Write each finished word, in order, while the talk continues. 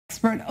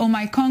Expert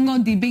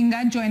Omékongo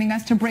Dibinga joining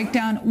us to break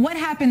down what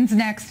happens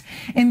next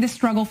in the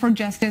struggle for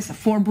justice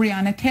for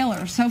Breonna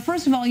Taylor. So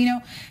first of all,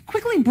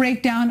 quickly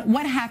break down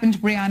what happened to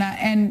Breonna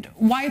and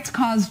why it's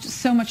caused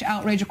so much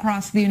outrage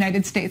across the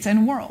United States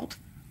and world.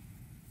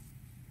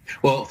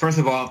 Well, first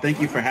of all, thank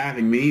you for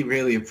having me.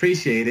 Really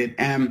appreciate it.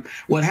 And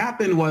what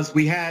happened was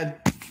we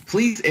had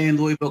police in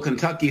Louisville,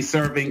 Kentucky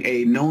serving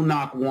a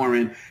no-knock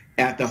warrant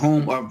at the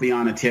home of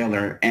Breonna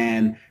Taylor.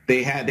 And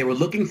they were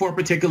looking for a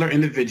particular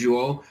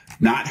individual,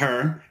 not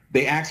her.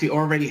 They actually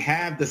already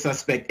have the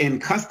suspect in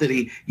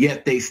custody,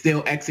 yet they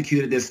still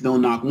executed this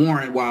no-knock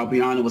warrant while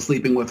Breonna was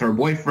sleeping with her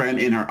boyfriend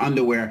in her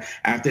underwear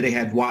after they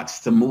had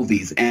watched some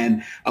movies.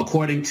 And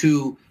according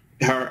to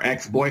her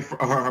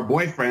ex-boyfriend, her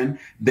boyfriend,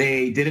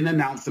 they didn't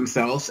announce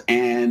themselves.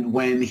 And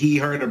when he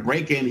heard a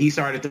break-in, he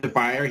started to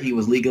fire. He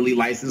was legally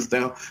licensed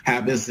to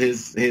have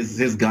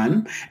his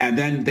gun. And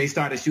then they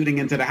started shooting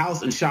into the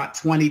house and shot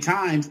 20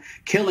 times,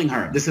 killing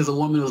her. This is a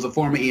woman who was a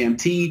former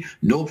EMT,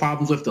 no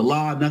problems with the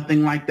law,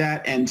 nothing like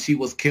that. And she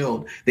was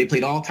killed. They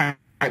played all types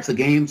of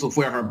games with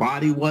where her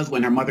body was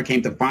when her mother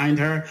came to find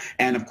her.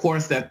 And of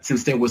course, that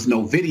since there was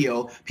no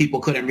video, people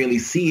couldn't really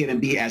see it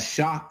and be as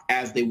shocked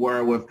as they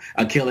were with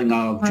a killing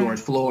of George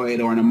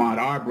Floyd or an Ahmaud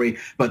Arbery.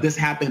 But this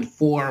happened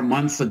 4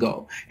 months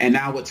ago. And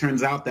now it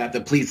turns out that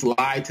the police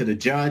lied to the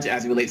judge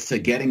as it relates to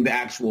getting the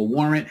actual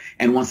warrant.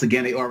 And once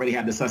again, they already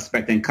have the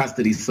suspect in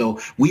custody. So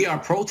we are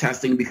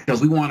protesting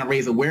because we want to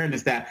raise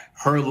awareness that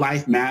her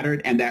life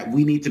mattered and that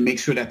we need to make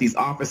sure that these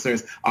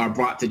officers are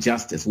brought to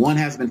justice. One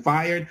has been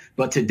fired,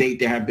 but to date,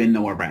 there have been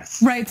no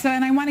arrests. Right. So,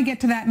 and I want to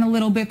get to that in a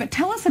little bit, but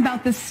tell us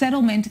about the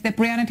settlement that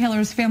Breonna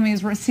Taylor's family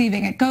is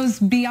receiving. It goes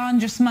beyond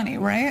just money,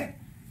 right?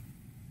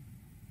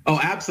 Oh,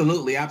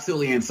 absolutely.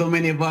 Absolutely. And so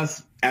many of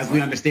us, as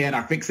we understand,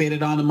 are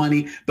fixated on the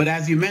money. But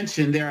as you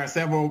mentioned, there are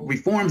several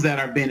reforms that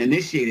have been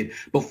initiated.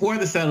 Before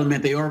the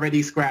settlement, they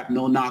already scrapped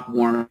no-knock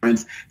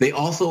warrants. They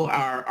also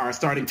are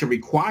starting to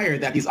require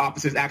that these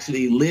officers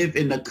actually live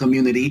in the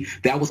community.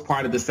 That was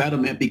part of the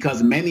settlement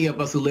because many of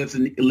us who live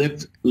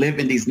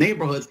in these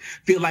neighborhoods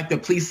feel like the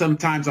police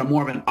sometimes are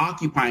more of an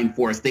occupying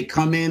force. They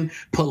come in,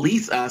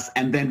 police us,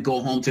 and then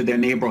go home to their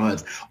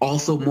neighborhoods.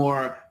 Also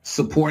more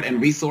support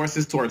and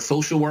resources towards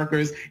social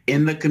workers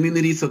in the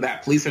community so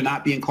that police are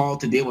not being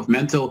called to deal with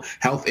mental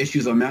health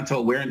issues or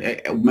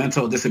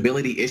mental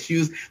disability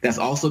issues. That's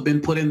also been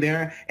put in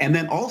there. And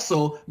then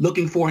also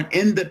looking for an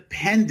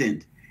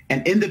independent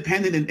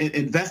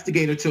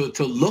investigator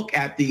to look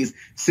at these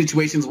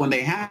situations when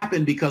they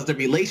happen, because the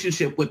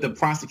relationship with the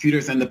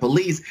prosecutors and the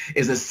police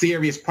is a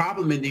serious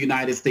problem in the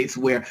United States,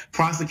 where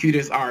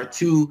prosecutors are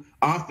too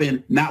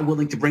often not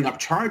willing to bring up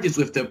charges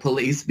with the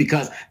police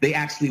because they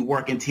actually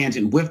work in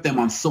tangent with them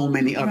on so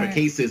many other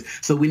cases.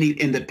 So we need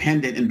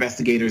independent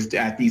investigators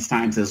at these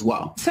times as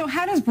well. So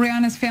how does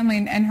Breonna's family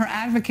and her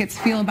advocates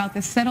feel about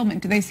this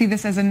settlement? Do they see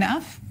this as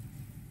enough?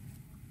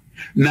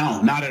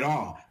 No, not at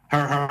all.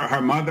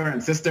 Her mother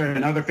and sister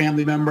and other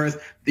family members,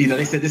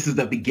 they said this is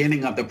the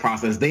beginning of the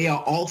process. They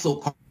are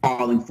also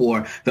calling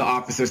for the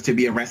officers to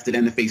be arrested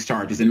and to face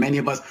charges. And many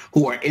of us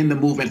who are in the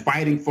movement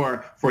fighting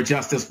for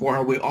justice for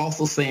her, we're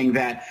also saying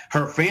that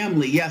her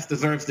family, yes,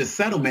 deserves this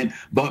settlement,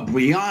 but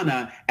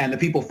Breonna and the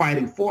people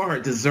fighting for her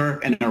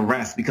deserve an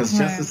arrest, because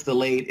justice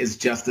delayed is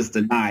justice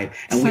denied.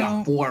 And we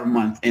are 4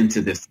 months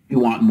into this. We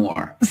want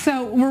more.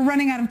 So we're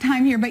running out of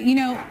time here, but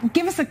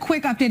give us a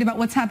quick update about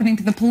what's happening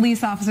to the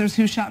police officers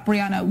who shot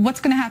Breonna. What's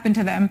going to happen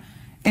to them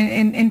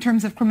in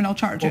terms of criminal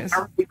charges?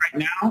 Well,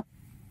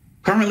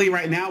 currently,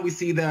 right now, we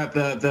see the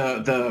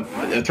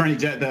attorney,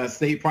 the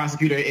state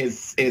prosecutor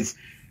is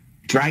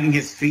dragging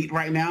his feet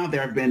right now. There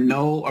have been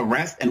no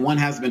arrests, and one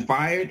has been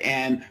fired.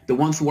 And the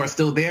ones who are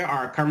still there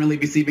are currently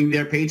receiving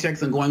their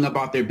paychecks and going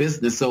about their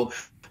business. So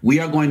we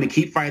are going to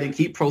keep fighting,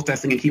 keep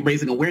protesting, and keep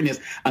raising awareness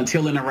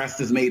until an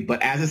arrest is made.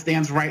 But as it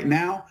stands right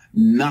now,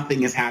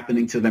 nothing is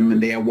happening to them,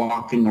 and they are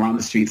walking around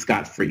the street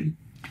scot-free.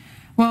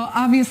 Well,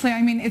 obviously,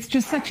 it's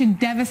just such a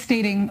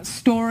devastating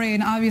story,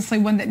 and obviously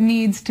one that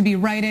needs to be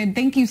righted.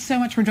 Thank you so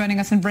much for joining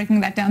us and breaking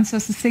that down so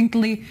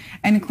succinctly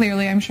and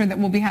clearly. I'm sure that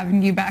we'll be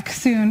having you back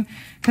soon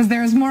because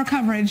there is more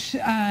coverage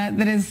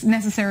that is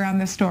necessary on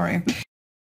this story.